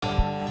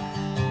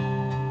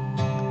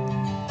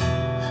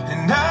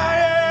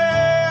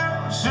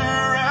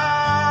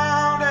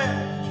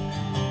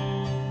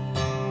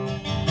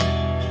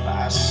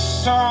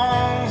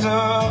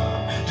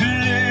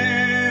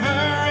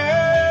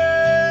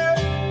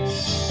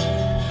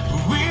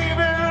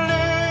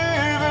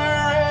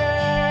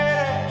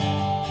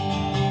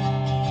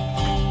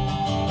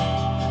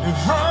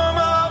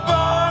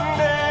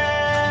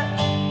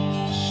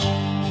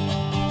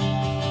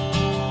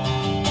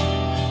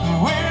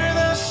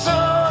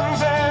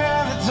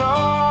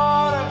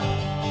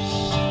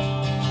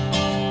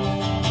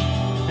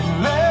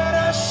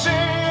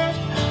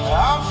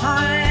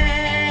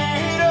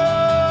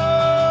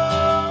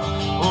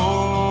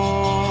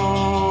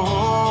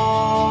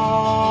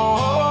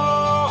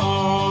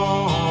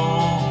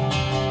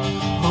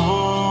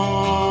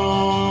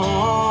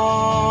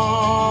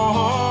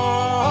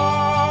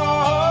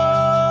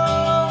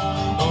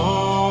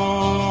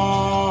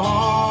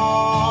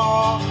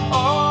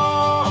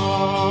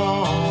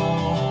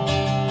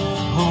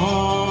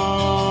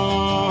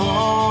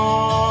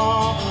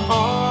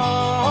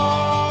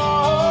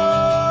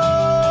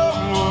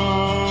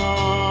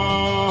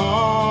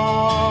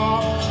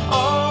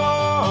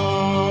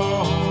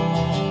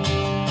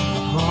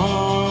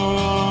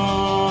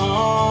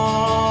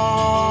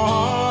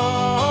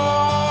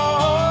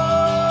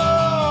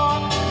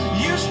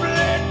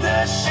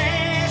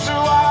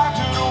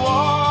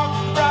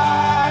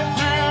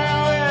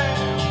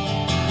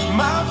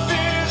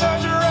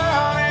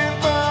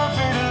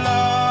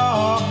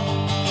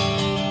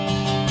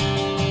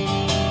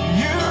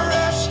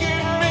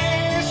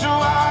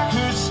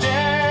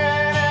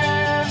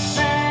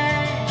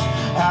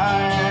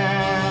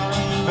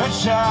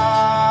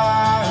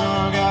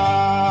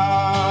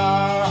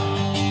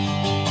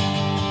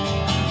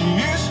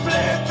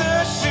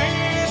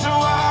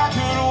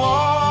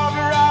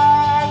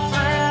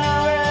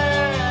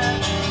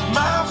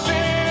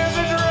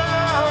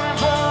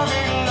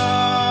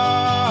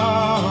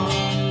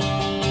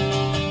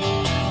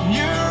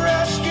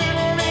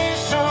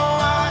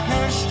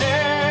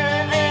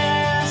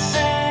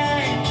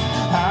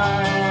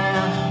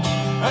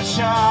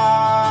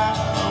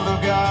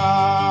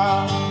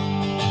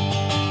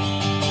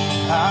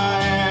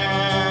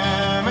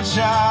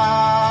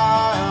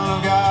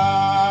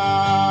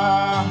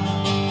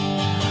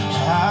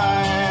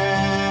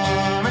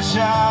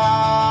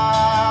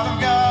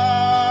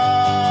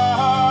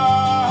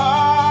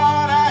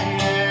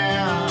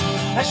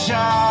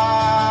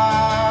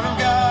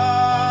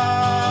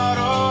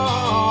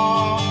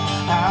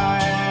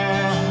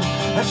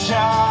a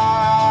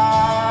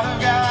child of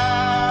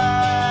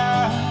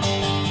God.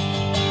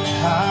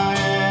 I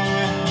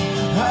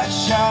am a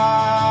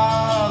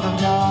child of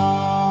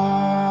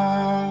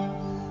God.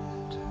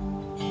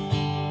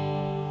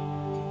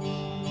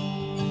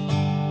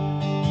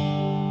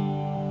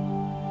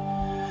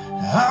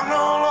 I'm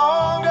no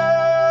longer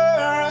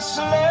a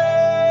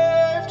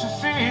slave to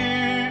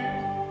fear.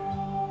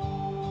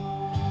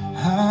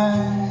 I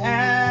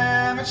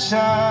am a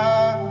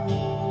child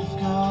of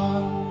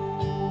God.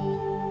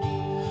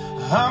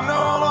 I'm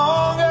no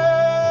longer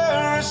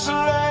a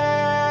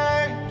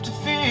slave to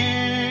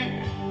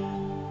fear.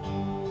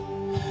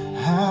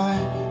 I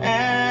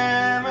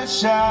am a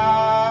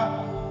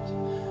child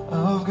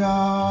of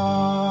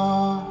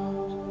God.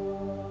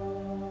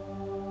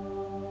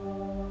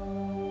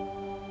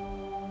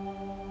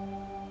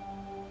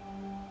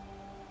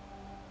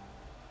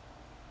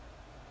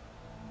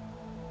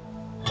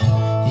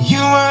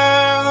 You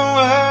were the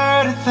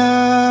Word at the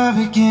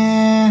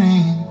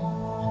beginning,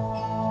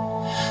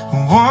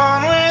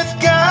 one with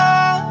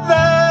God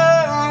the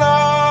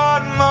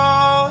Lord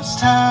Most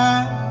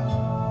High.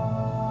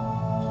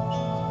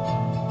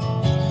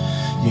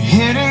 Your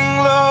hidden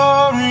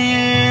glory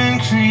in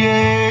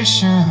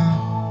creation,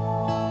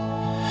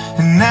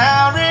 and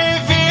now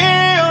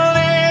revealed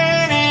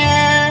in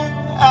you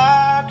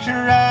are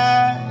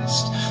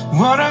Christ.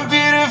 What a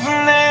beautiful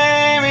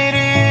name it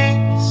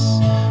is.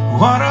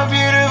 What a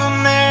beautiful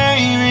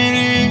name it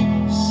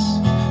is.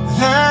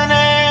 The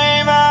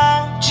name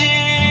of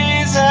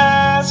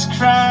Jesus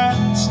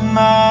Christ,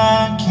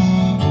 my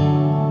King.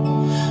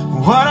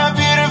 What a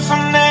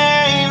beautiful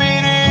name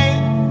it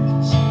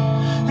is.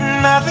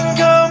 Nothing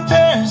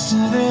compares to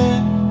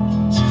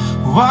this.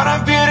 What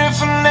a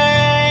beautiful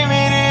name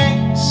it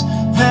is.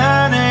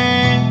 The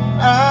name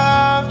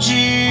of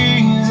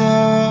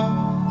Jesus.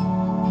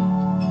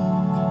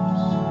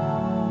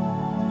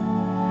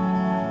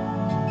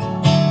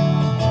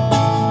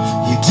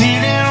 You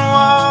didn't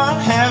want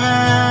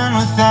heaven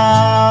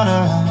without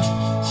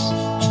us,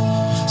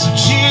 so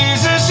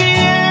Jesus,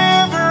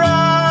 you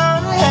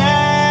brought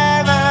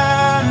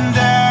heaven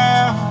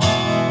down.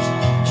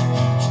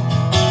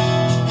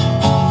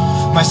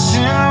 My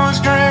sin was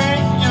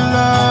great, your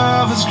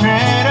love was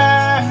greater,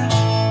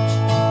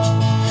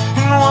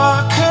 and what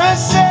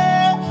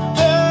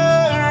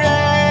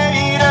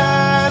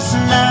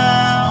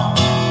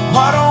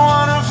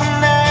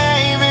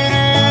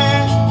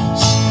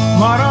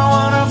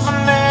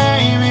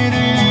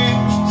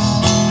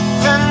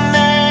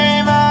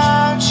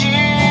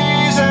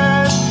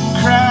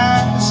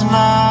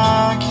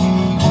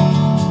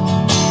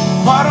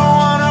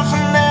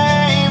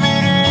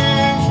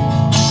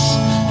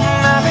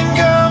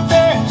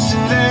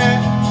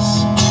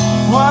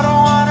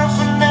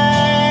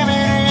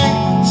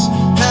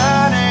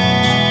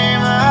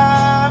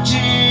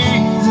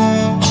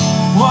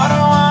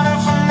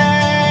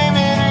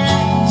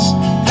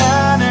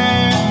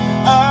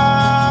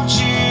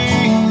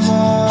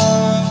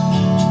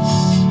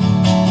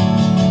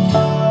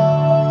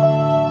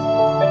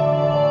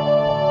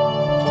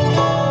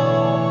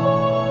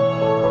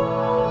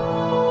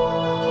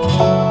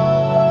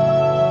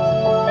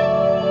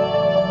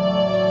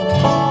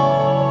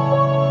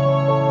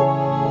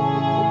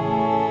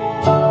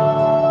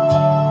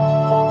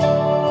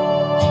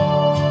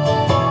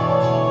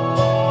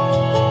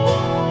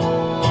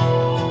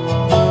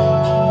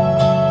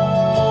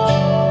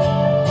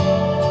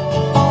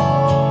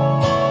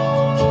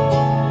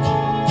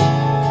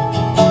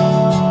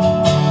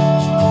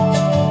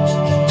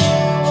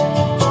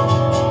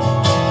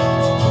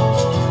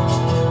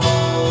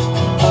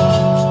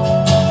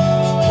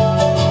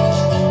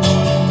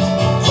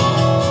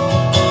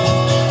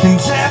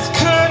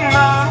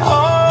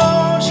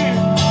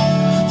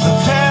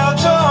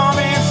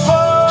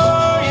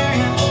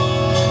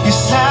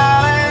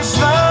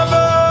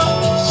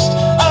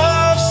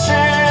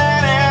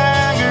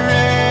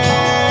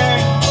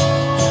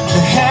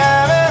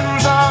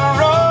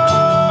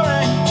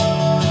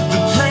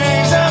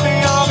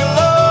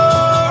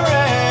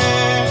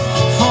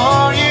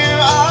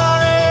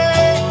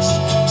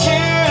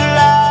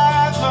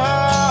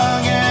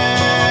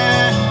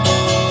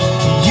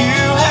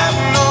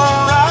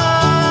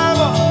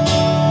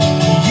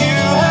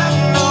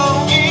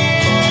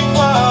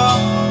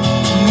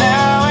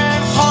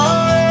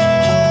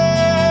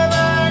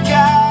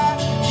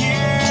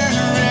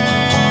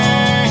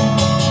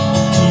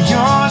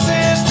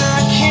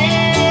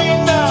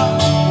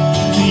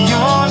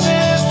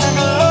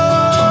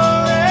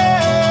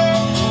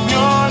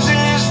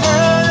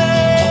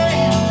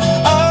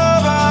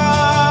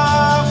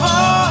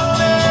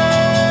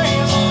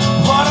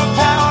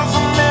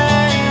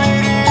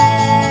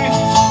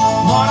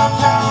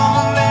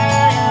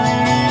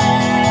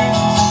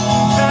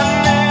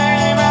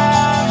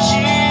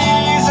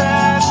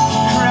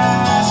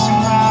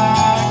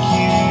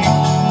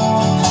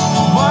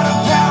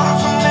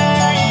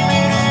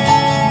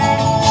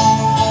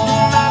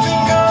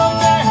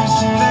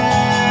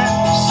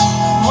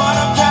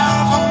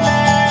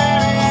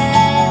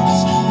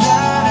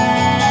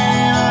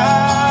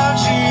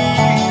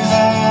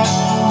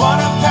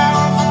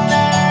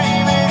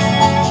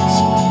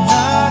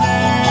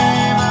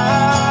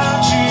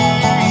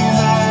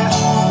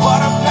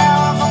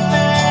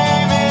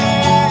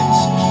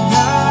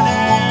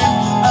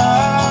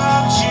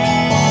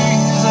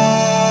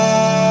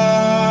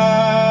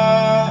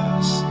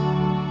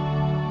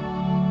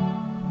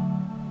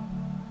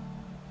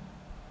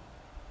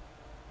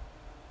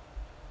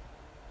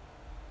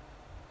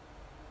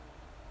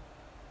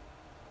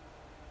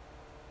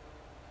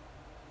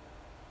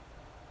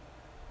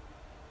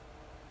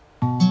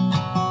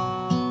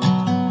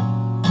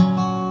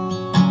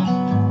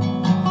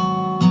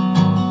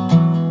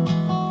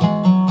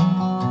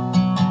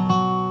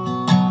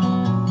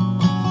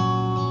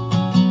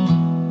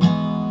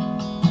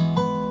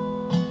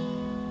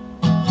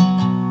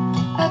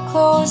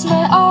close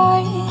my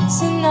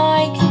eyes and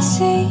I can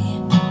see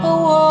a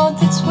world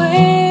that's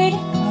waiting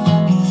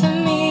up for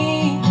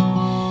me,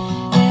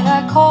 that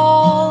I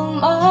call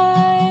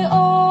my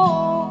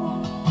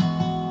own.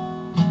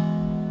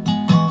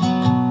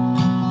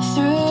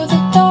 Through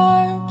the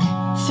dark,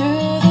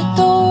 through the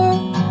door,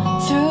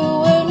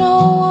 through where no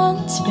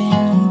one's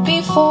been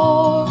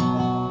before,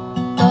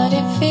 but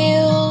it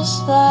feels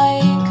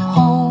like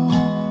home.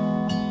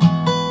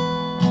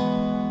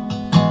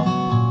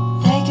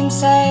 They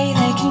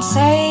can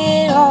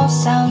say it all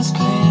sounds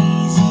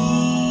crazy.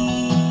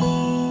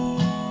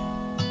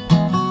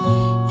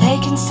 They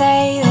can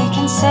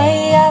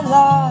say I've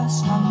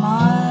lost my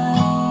mind.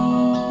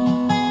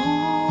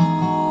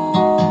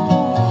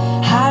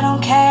 I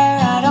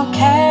don't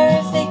care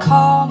if they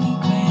call me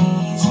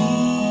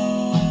crazy.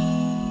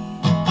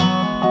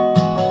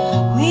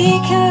 We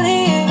can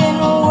live in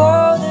a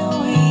world that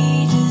we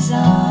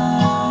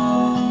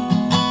design.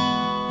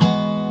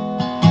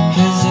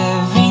 'Cause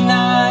every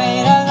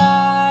night I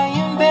lie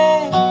in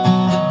bed,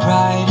 the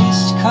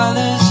brightest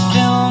colors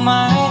fill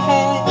my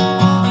head.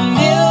 A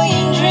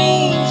million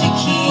dreams are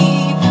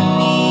keeping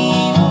me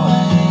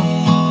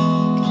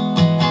awake.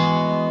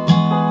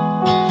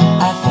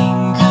 I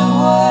think of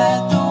what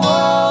the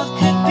world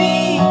could be,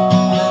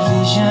 a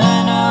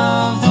vision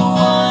of the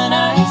one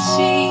I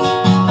see.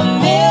 A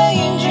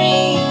million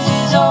dreams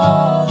is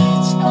all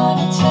it's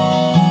gonna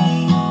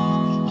take.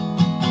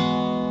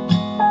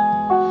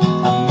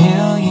 A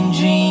million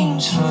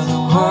dreams for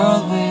the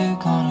world we're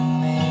gonna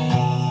make.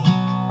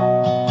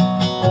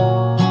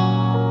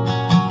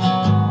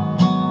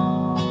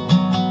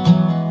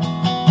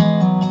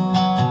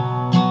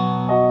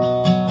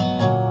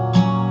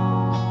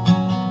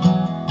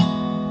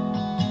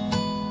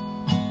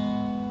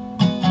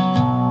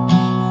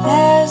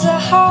 There's a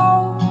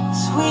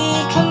house we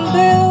can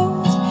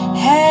build,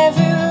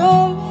 every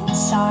room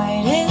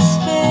inside is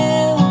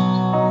filled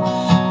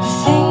with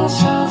things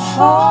from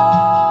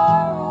far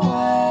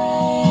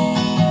away.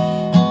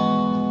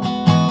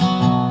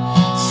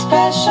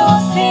 Special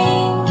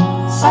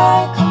things I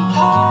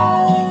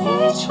compile,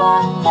 each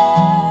one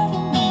there to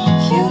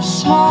make you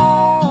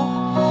smile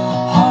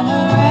on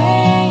a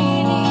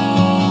rainy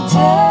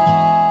day.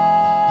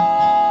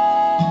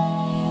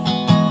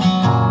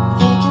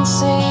 They can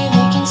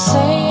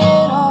say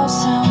it all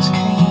sounds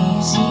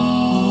crazy.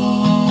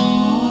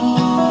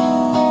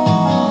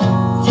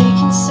 They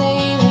can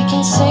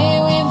say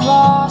we've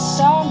lost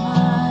our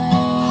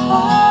minds.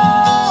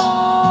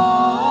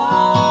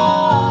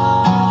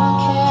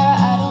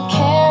 I don't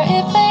care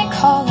if they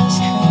call us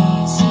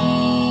crazy.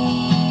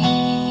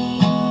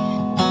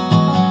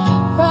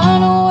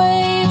 Run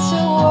away to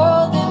a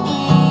world that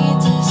we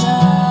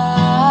design.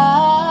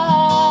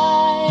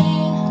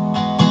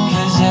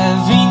 'Cause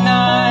every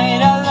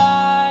night I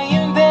lie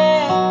in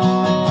bed,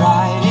 the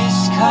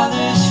brightest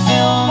colors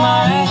fill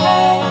my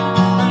head.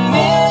 A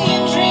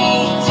million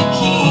dreams are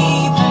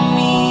keeping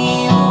me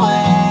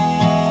awake.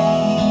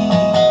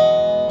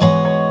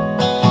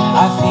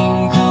 I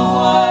think of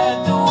what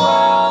the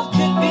world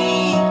could be,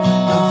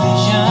 a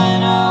vision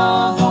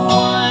of the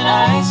one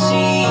I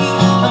see.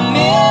 A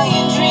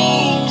million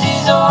dreams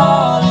is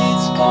all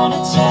it's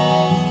gonna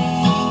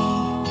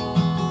take.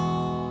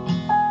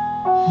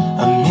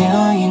 A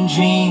million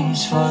dreams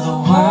for the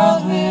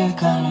world we're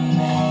gonna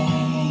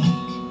make.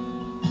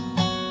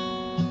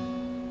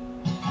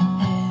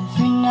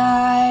 Every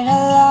night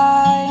I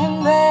lie in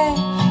bed,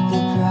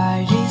 the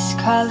brightest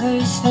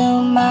colors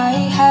fill my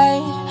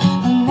head.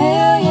 A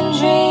million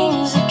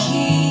dreams are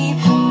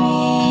keeping me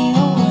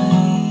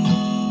awake.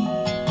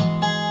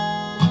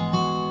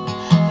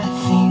 I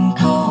think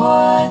of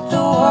what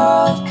the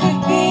world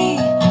could be,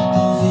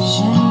 a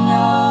vision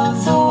of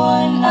the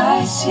one I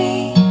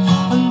see.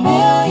 A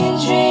million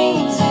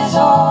dreams is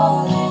all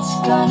it's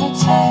gonna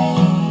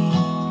take.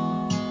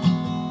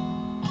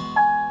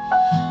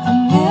 A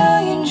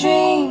million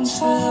dreams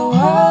for the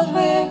world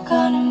we're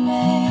gonna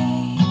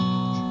make.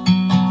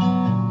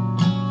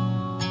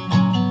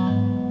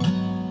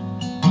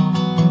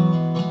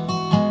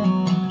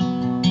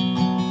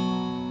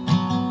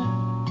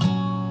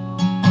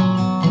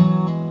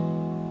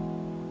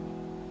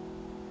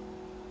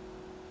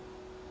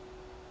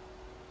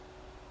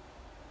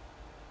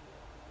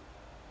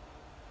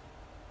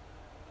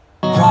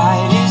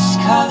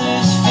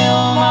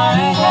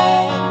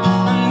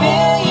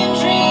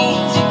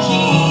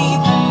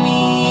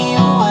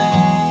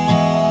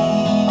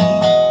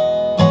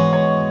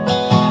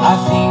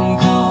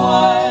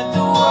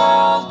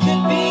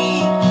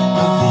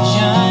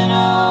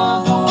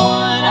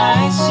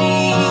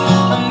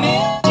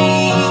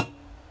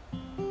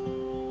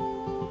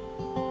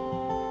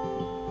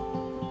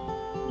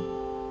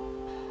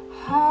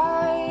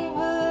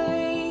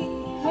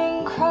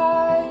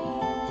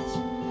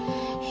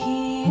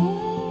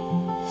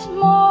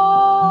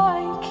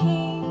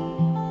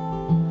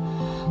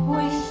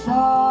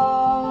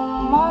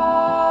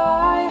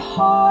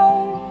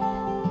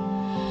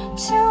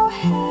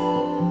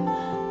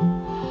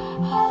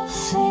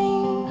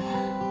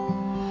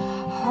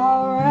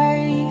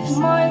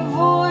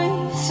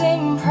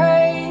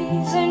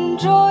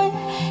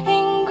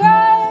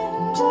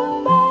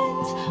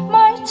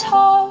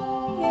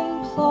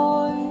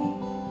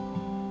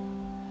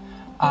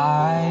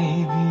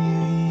 I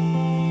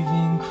believe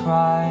in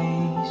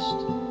Christ.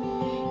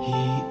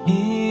 He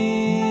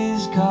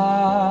is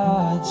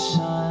God's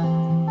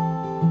Son,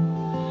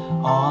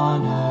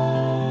 on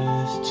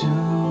earth to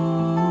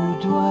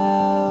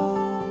dwell.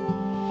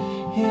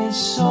 His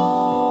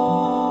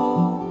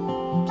soul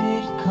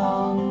did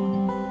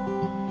come.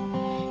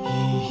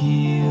 He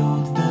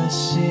healed the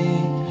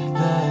sick,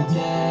 the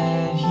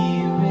dead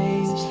he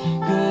raised.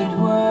 Good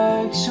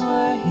works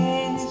were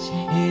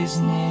his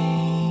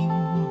name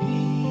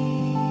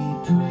be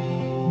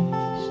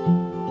praised.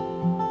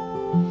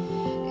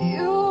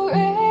 You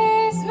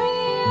raised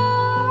me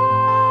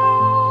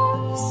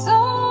up so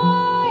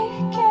I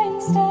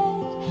can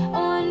stand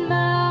on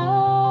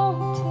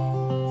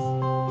mountains.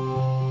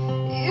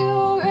 You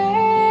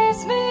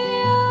raised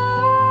me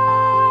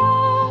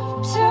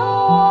up to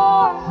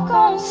walk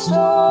on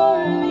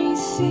stormy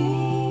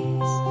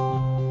seas.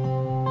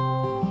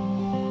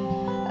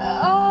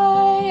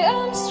 I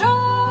am strong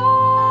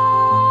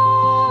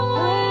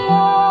when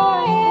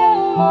I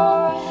am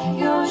on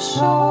your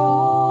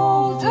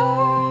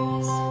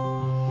shoulders.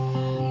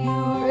 You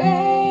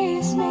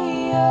raise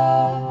me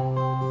up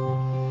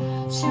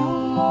to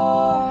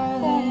more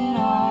than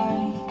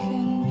I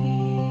can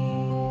be.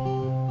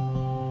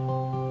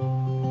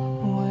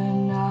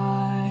 When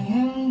I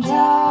am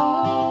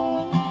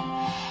down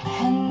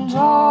and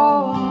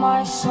oh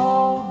my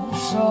soul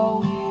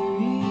so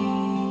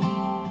weary,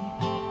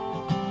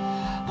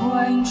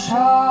 when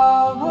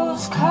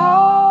troubles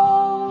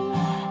come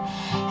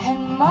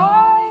and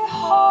my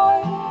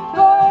heart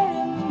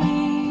burden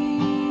me,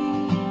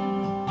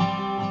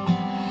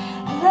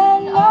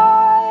 then I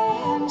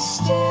am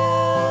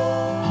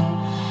still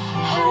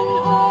and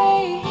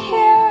wait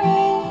here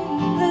in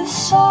the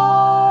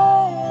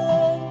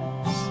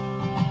silence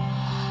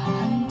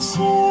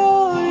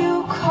until you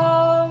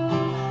come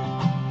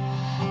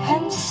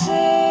and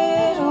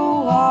sit a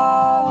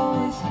while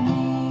with me.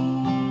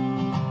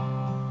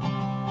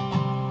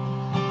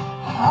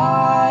 I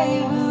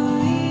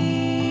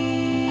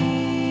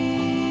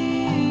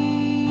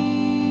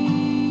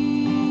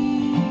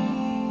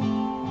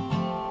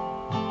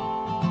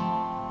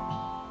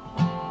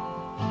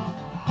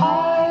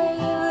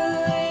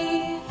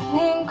believe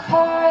in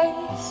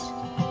Christ.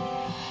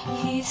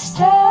 He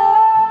stands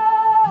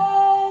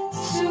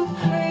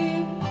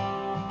supreme.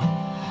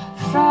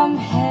 From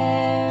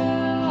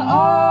him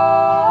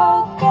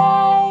I'll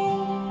gain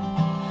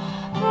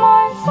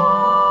my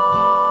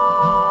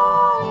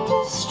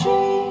fondest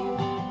dream.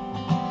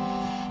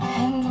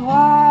 And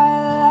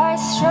while I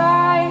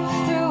strive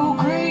through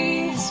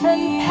griefs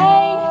and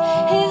pain,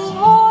 his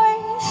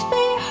voice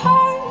be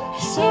heard,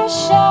 you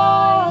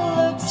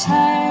shall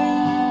obtain.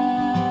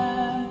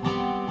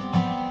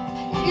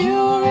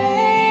 You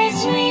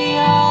raise me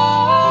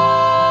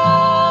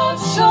up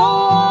so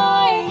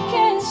I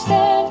can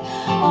stand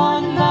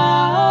on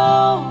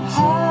mountains.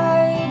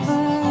 I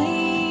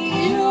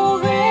believe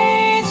you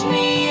raise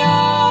me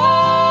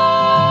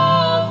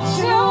up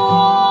to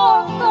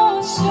walk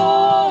on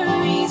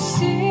stormy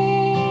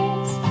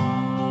seas.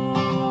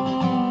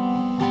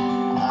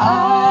 I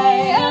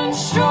am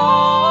strong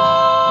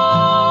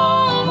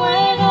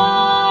when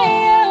I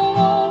am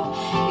on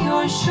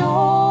your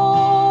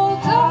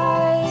shoulders. I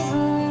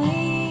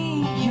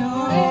believe you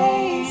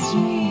raise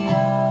me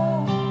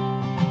up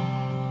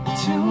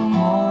to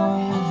more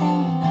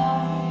than I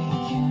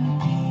can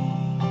be.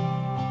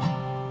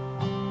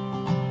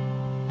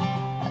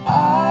 I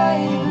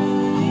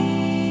believe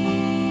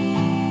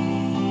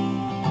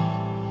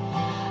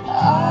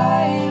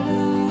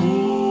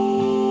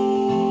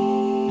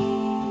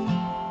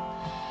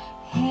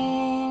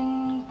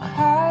in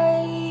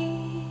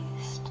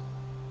Christ.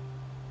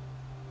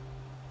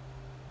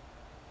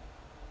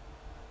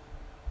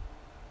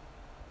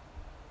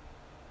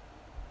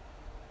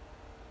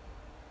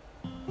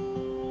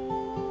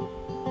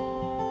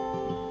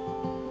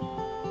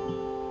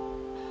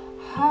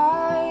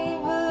 I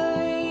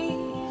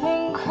believe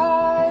in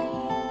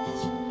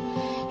Christ.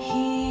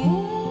 He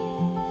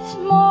is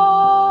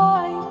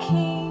my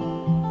King.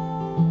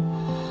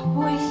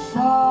 With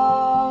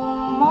all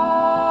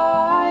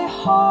my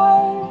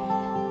heart,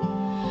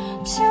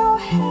 to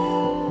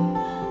him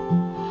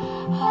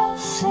I'll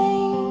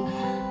sing.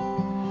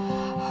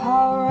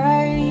 I'll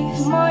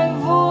raise my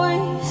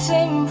voice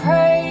in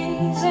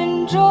praise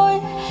and joy,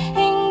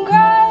 in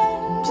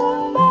grand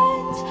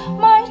demands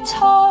my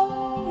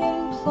tongue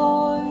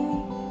employ.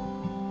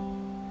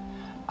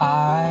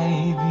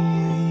 I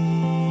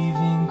believe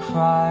in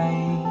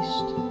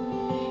Christ.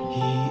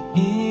 He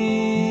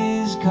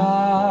is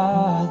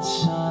God's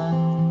Son,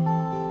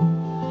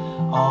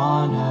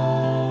 on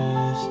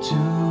earth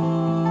to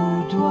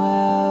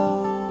dwell.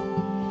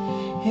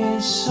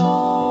 His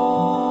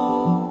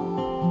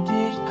soul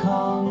did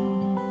come.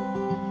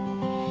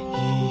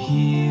 He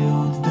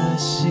healed the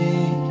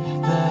sick,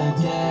 the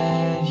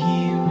dead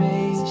he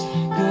raised.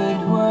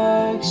 Good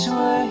works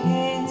were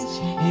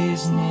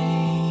his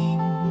name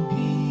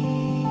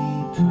be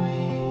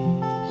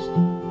praised.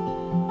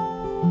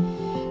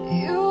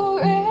 You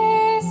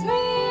raise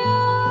me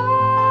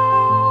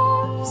up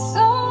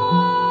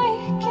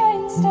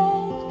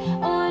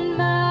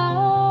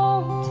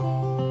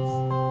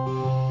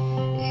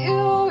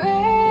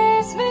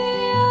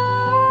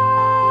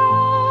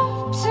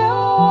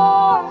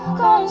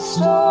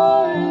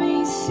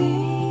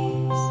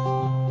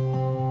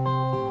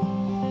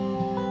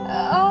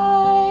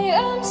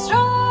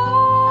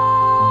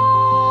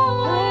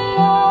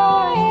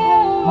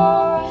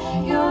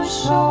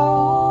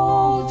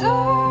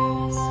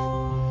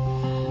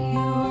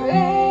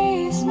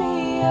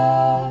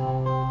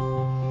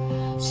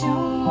to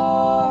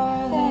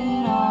more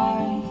than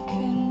I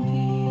can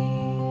be.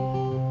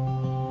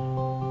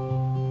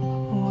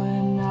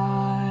 When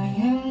I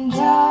am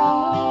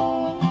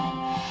down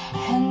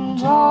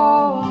and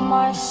oh,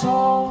 my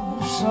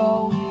soul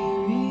so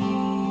weary,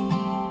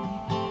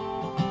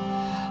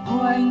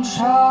 when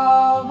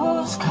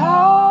troubles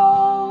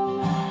come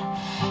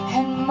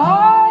and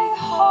my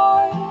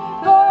heart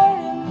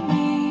burden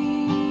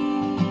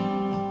me,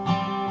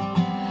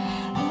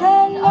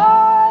 then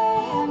I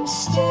am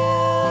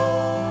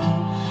still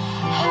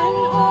and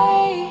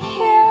wait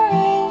here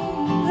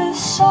in the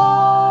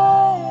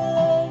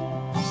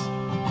silence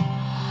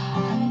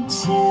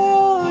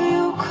until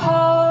you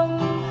come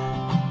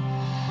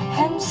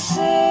and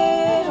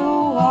sit a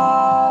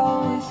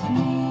while with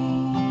me.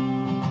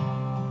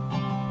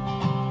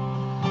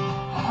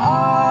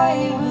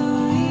 I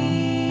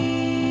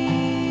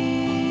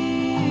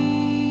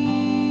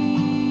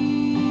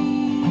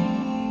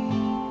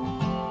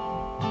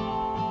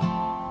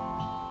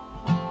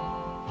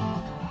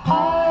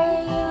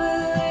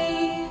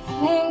believe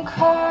in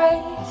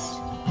Christ.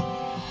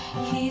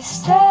 He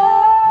stands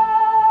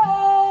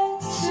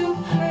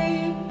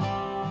supreme.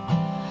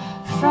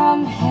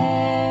 From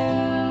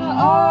Him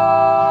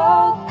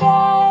I'll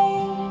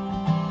gain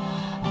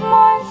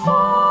my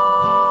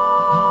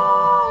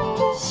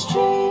fondest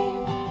dream.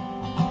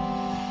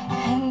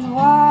 And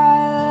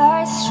while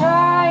I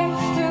strive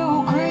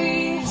through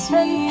griefs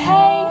and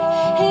pain,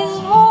 His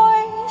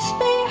voice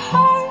be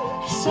heard,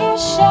 you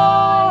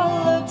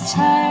shall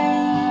obtain.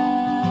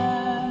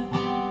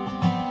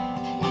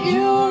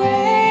 You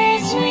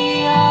raise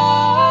me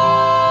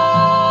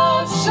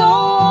up so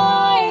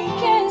I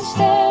can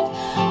stand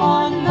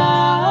on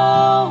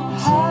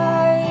mountains. I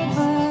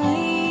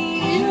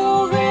believe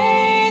you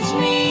raise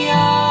me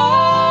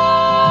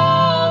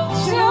up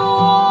to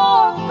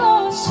walk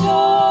on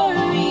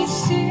stormy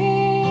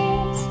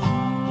seas.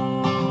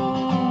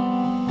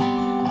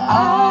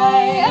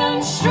 I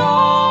am strong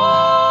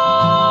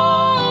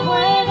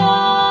when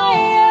I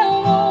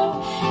am on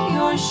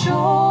your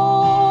shoulders.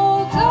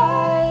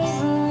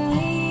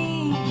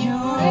 Believe you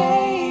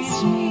raise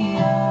me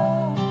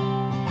up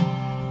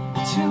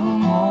to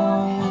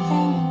more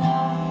than I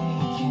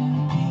can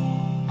be.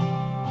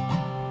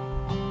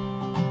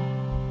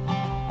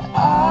 I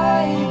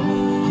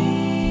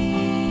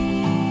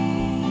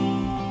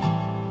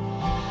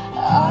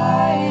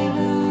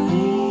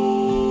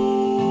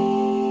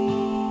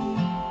believe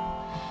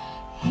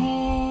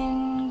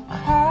in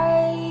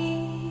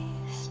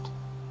Christ.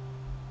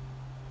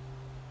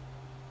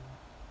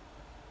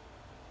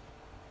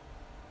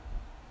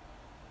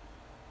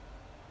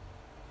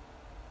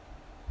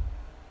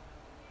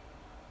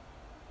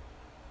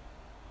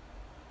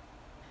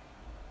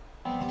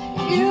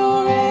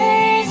 You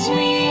raise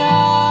me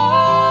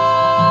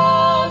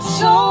up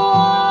so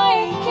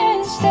I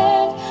can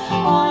stand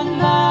on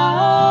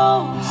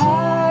mountains.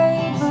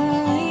 I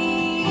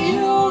believe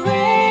you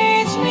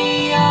raise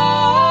me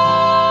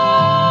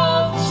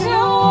up to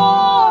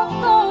walk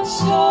on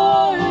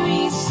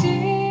stormy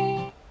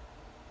seas.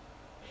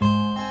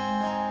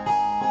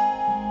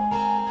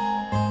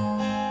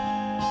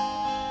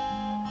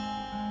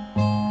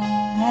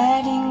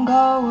 Letting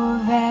go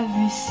of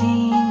every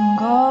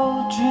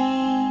single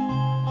dream,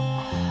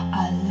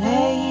 I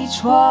lay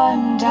each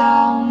one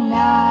down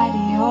at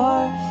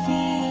your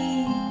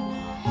feet.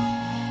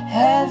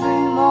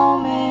 Every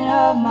moment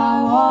of my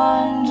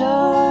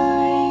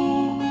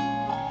wandering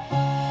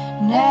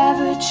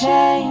never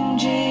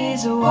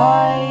changes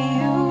what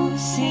you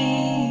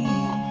see.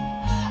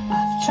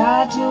 I've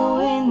tried to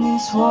win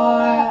this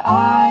war,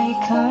 I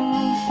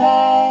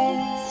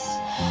confess.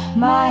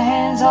 My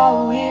hands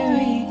are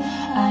weary,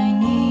 I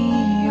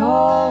need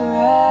your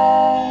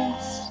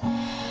rest.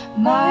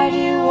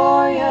 Mighty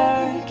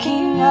warrior,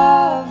 king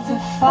of the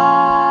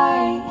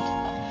fight.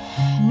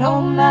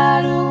 No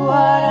matter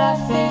what I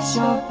face,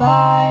 you're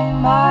by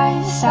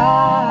my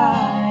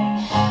side.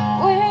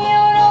 When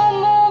you don't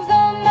move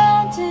the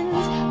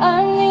mountains,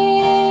 I'm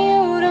needing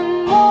you to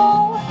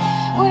move.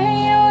 When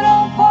you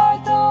don't part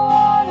the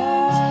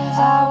waters,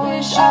 I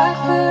wish I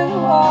could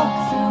walk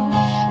through.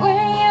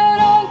 When you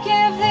don't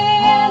give the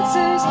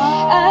answers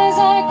as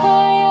I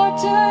cry out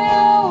to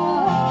you,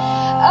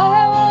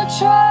 I will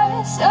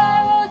trust, I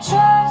will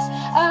trust,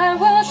 I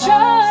will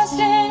trust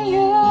in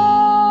you.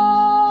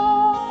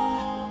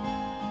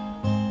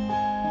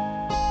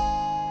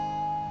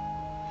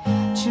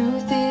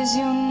 Truth is,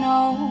 you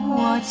know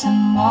what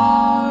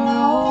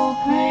tomorrow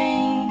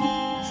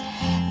brings.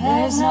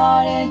 There's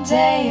not a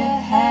day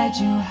ahead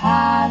you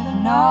have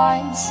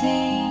not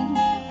seen.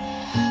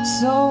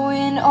 So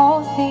in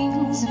all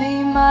things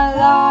be my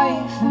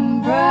life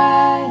and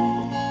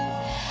breath.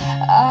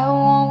 I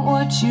want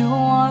what you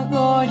want,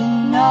 Lord,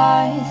 and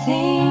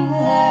nothing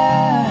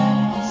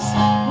less.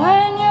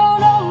 When you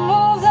don't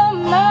move the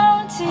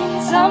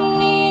mountains, I'm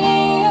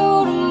needing you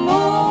to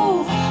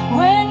move.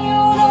 When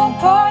you don't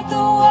part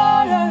the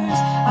waters,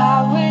 I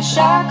wish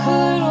I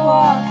could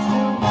walk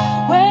through.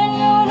 When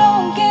you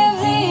don't give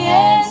the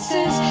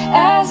answers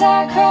as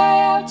I cry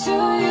out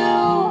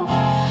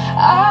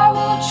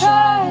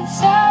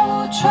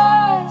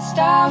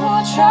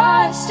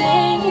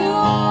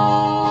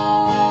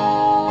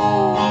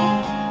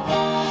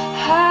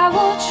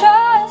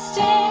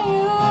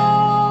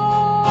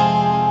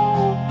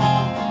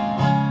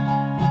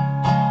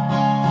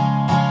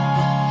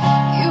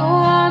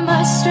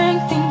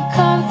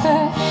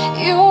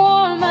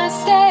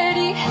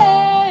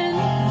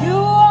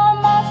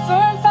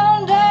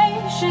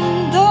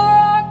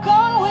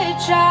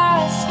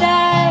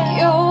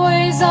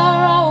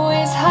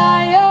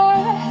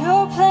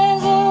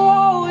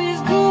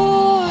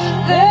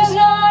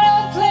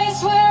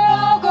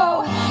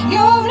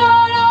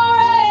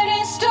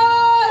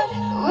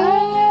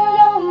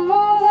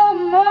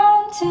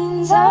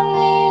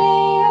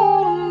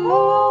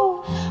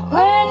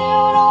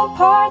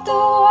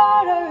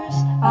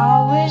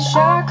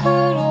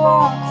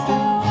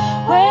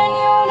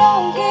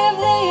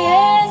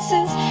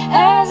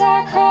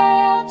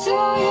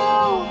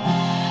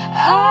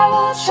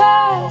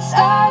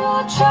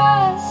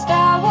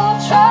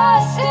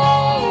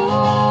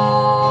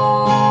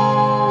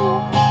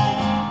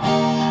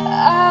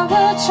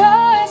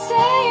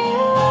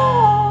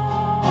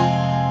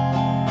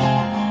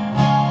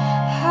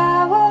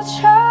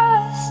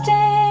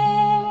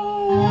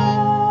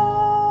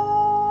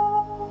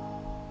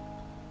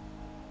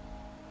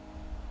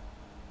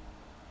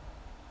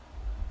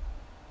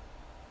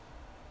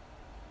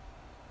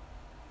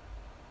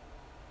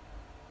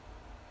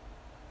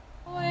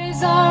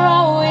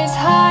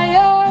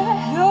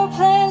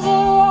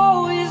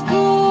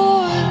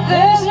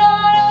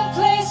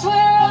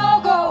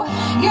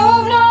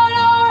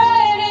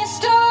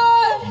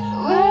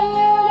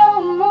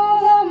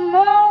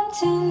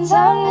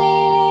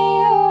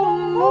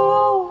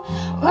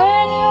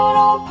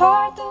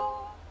apart the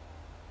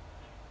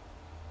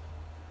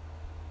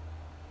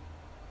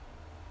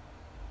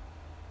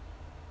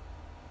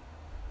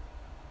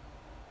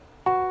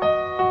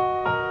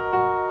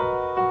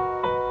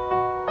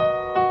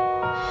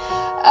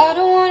I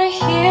don't wanna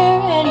hear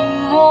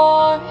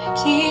anymore.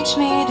 Teach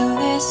me to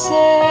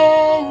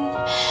listen.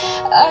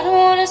 I don't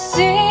wanna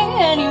see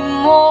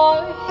anymore.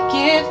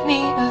 Give me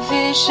a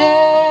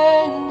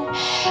vision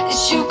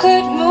that you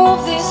could move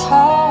this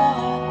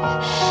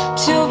heart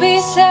to be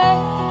set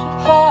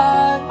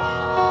apart.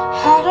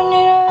 I don't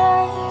need to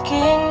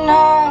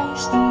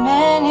recognize the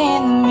man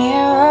in the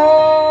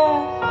mirror,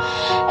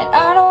 and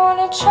I don't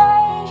wanna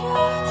trade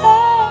your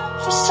life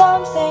for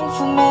something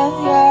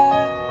familiar.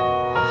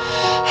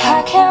 I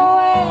can't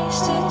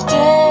waste a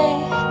day,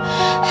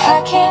 I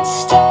can't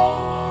stay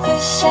the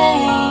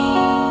same.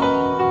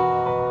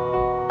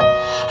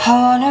 I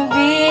wanna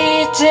be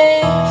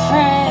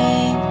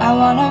different, I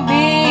wanna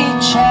be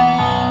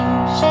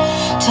changed,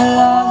 till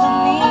all of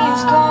me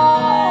is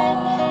gone,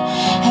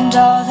 and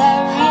all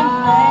that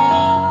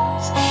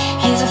remains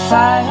is a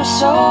fire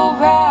so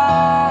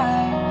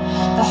bright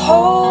the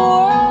whole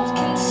world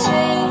can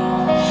see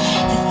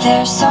that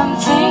there's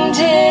something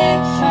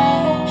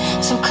different.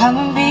 So come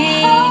and be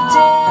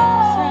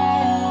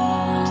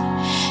different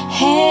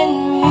in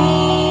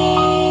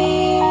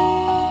me.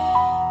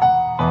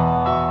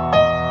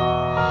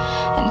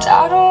 And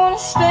I don't want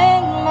to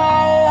spend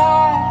my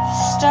life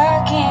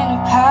stuck in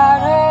a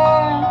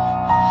pattern,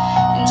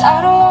 and I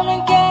don't want to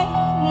get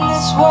in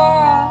this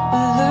world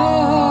but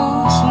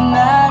lose what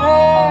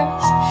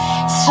matters.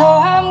 So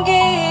I'm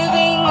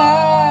giving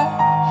up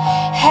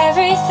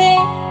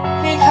everything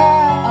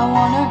because I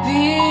want to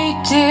be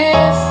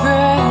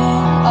different.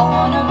 I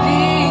wanna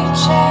be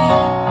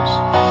changed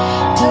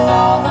till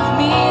all of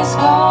me is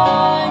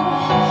gone,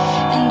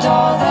 and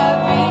all that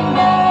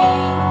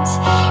remains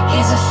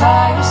is a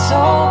fire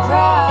so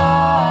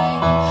bright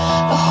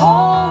the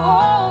whole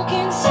world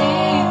can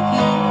see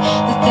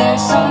that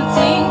there's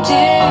something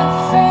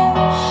different.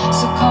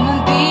 So come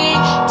and be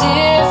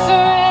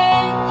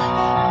different.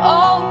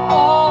 Oh,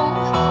 oh,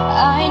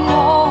 I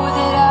know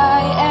that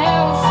I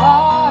am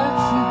far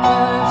from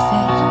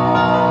perfect,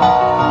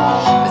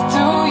 but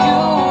through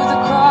you the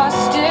cross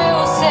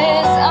still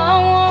says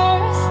I'm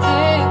worth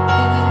it.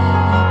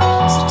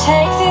 So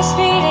take this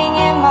beating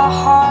in my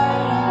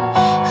heart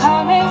and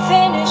come and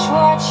finish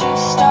what you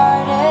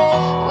started.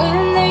 When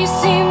they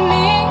see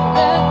me,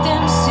 let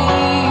them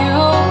see you,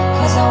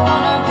 'cause I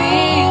wanna be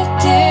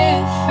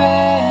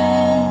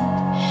different.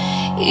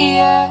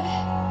 Yeah,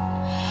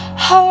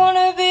 I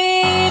wanna be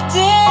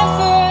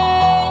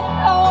different,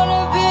 I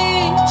wanna be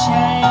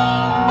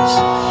changed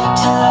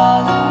till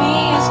all of me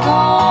is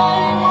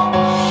gone,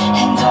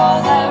 and all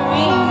that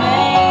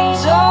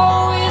remains,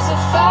 oh, is a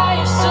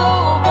fire so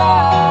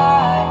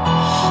bright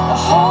the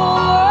whole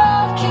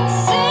world can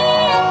see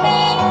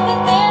that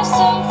there's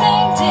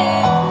something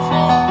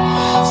different.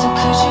 So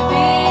could you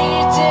be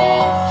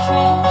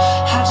different?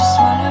 I just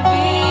wanna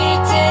be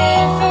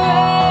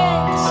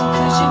different. So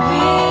could you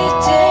be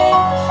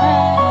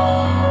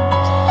different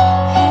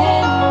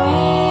in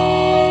me?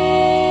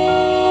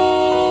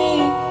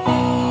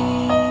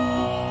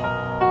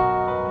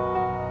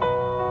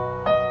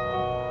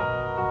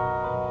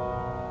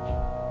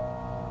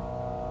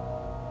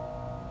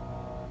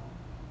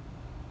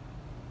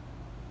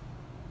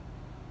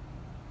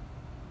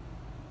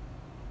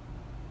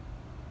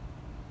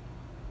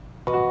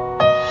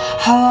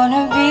 I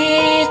wanna be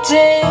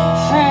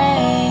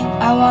different,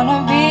 I wanna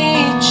be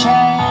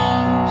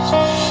changed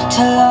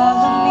till all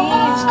of me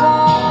is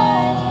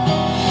gone,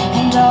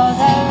 and all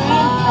that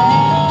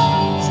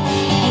remains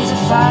is a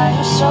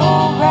fire so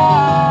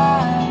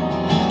bright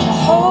the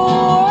whole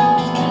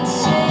world can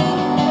see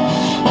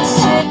and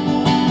see.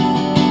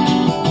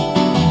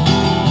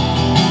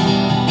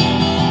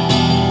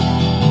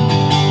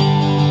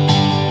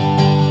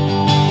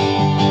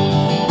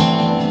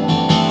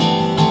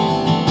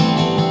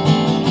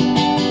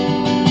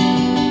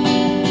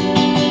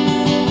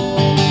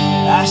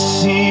 I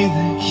see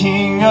the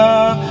King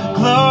of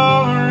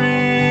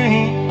Glory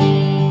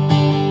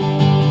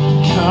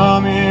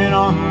coming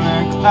on the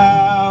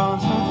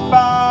clouds with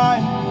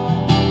fire.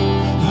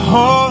 The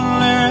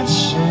whole earth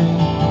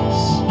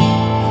shakes,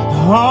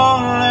 the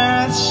whole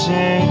earth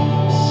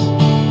shakes.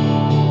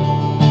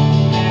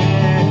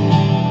 Yeah.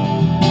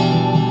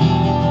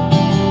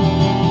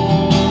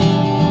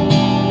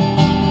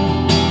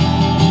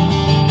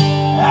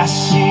 I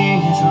see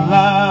His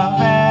love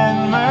and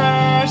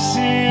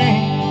mercy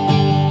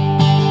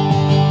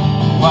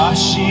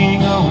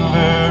washing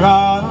over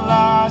all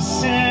our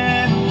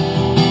sin.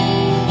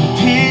 The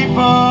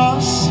people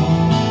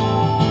sing,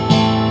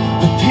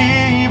 the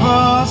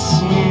people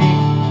sing.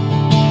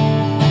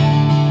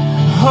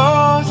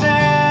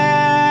 Hosanna,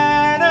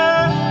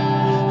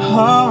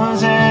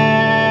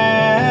 Hosanna,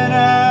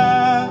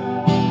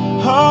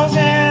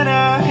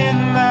 Hosanna in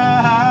the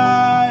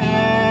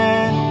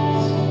highest.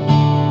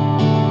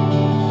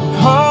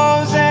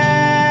 Hosanna,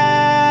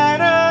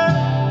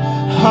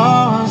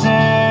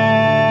 Hosanna.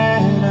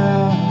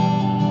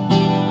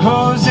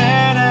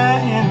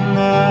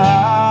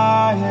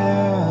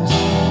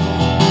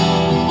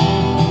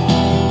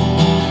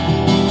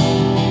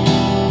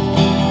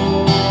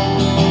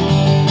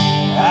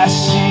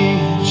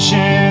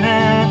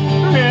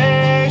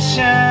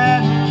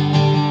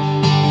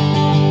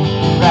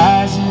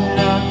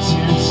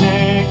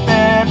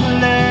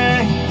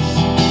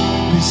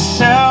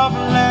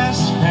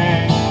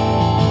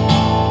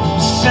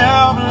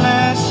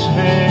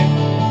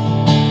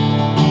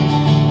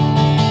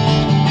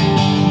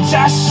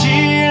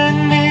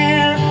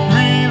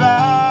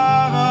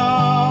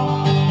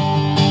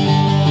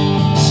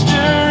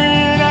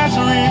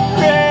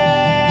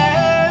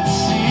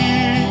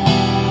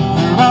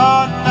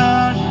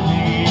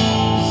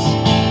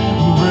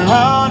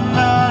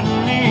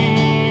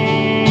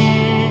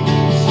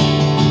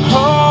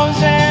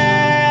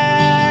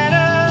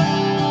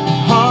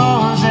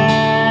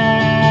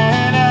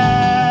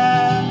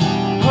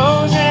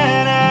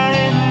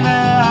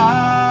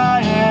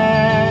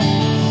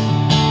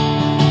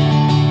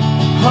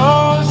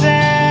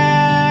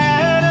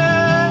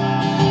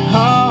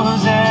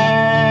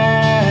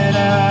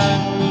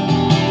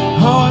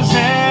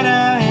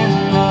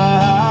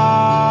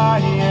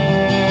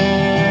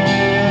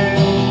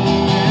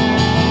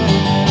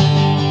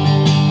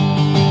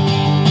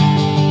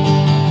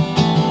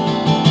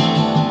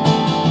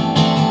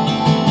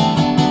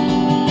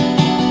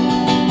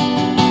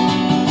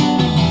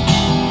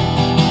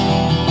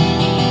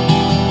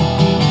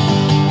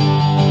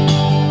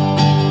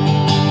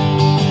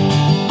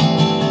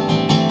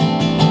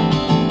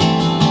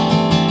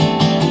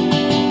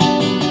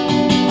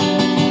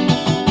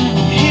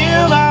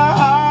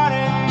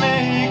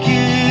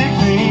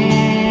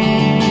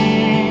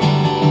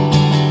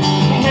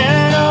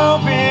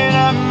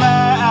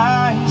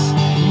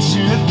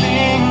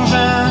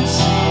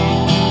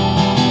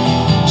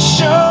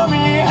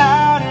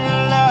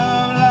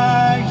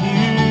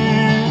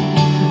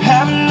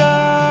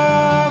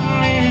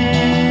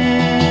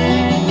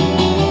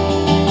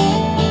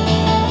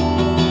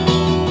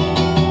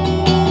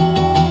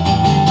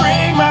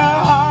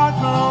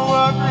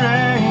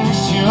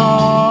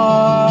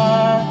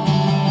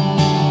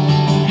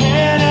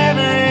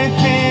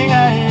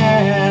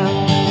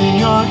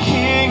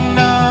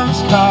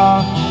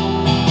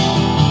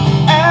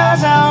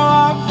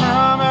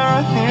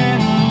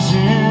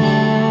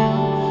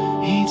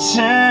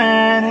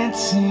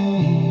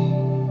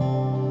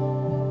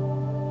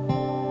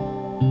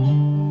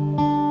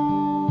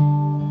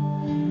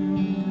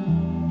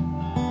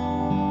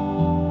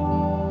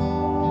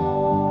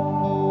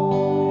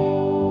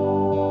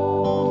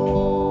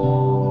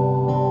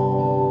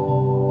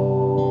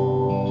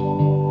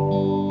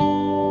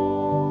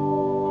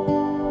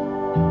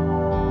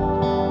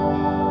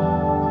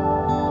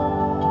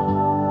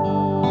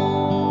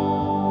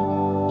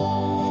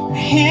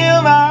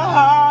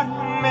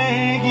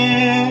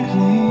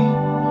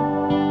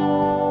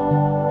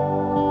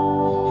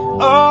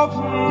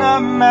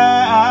 up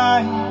my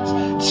eyes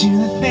to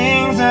the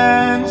things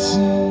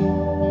unseen.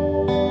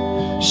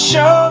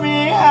 Show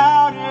me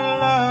how to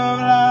love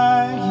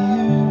like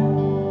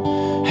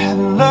you have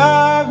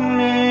loved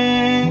me.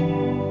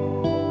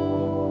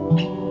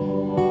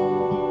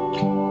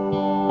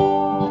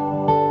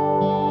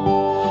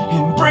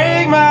 And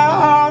break my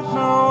heart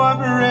for what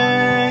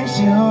breaks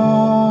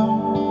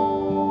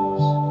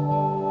yours.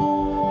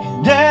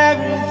 And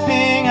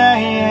everything I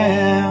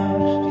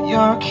am for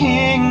your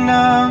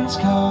kingdom's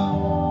cause.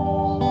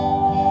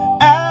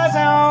 As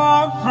I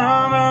walk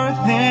from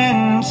earth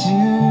into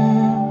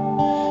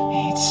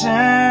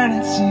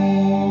eternity.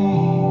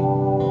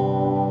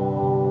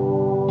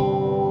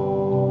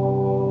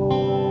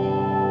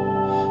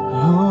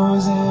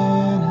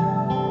 Hosanna,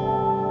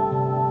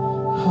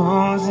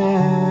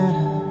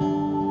 Hosanna,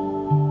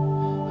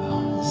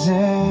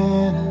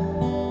 Hosanna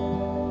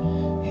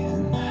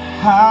in the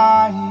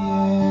highest.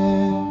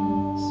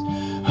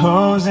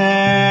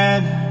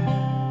 Hosanna,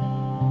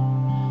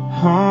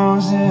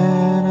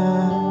 Hosanna,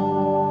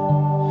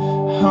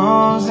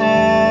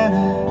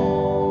 Hosanna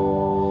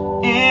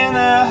in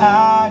the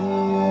highest.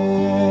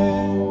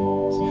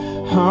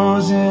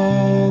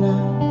 Hosanna,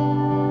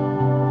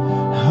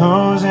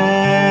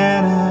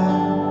 Hosanna,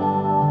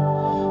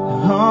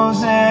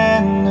 Hosanna.